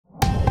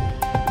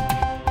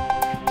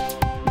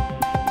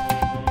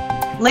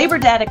Labor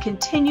data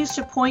continues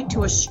to point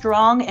to a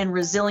strong and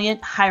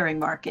resilient hiring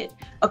market.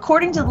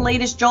 According to the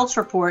latest JOLTS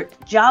report,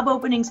 job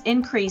openings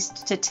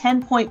increased to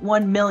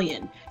 10.1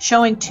 million,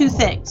 showing two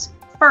things.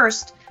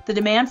 First, the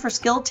demand for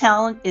skilled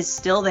talent is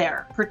still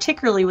there,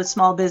 particularly with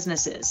small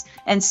businesses.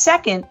 And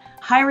second,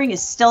 hiring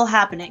is still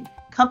happening.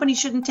 Companies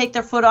shouldn't take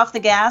their foot off the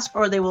gas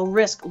or they will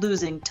risk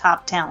losing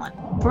top talent.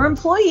 For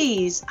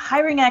employees,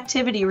 hiring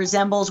activity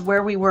resembles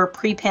where we were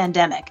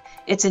pre-pandemic.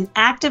 It's an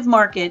active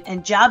market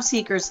and job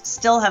seekers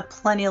still have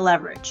plenty of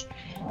leverage.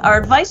 Our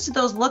advice to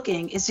those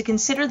looking is to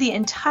consider the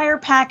entire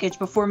package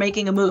before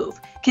making a move.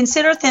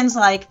 Consider things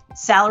like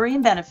salary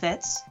and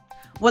benefits,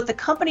 what the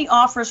company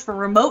offers for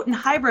remote and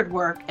hybrid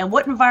work, and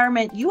what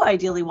environment you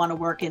ideally want to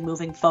work in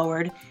moving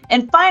forward.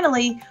 And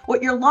finally,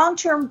 what your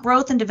long-term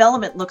growth and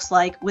development looks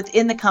like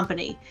within the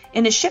company.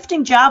 In a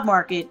shifting job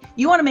market,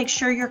 you want to make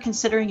sure you're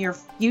considering your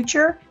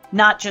future,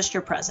 not just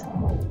your present.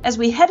 As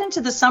we head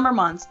into the summer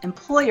months,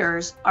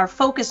 employers are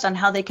focused on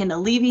how they can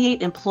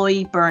alleviate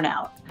employee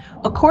burnout.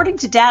 According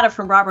to data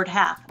from Robert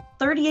Half,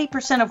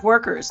 38% of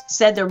workers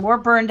said they're more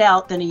burned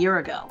out than a year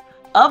ago.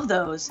 Of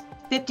those,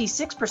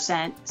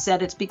 56%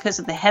 said it's because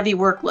of the heavy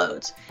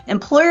workloads.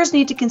 Employers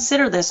need to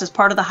consider this as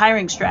part of the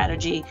hiring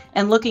strategy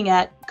and looking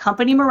at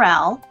company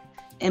morale,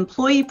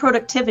 employee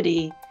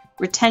productivity,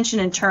 retention,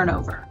 and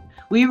turnover.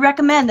 We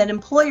recommend that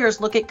employers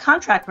look at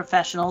contract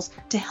professionals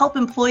to help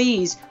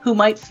employees who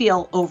might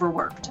feel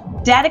overworked.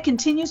 Data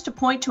continues to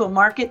point to a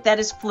market that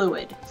is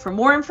fluid. For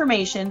more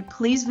information,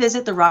 please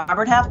visit the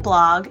Robert Half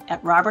blog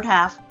at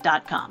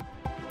roberthalf.com.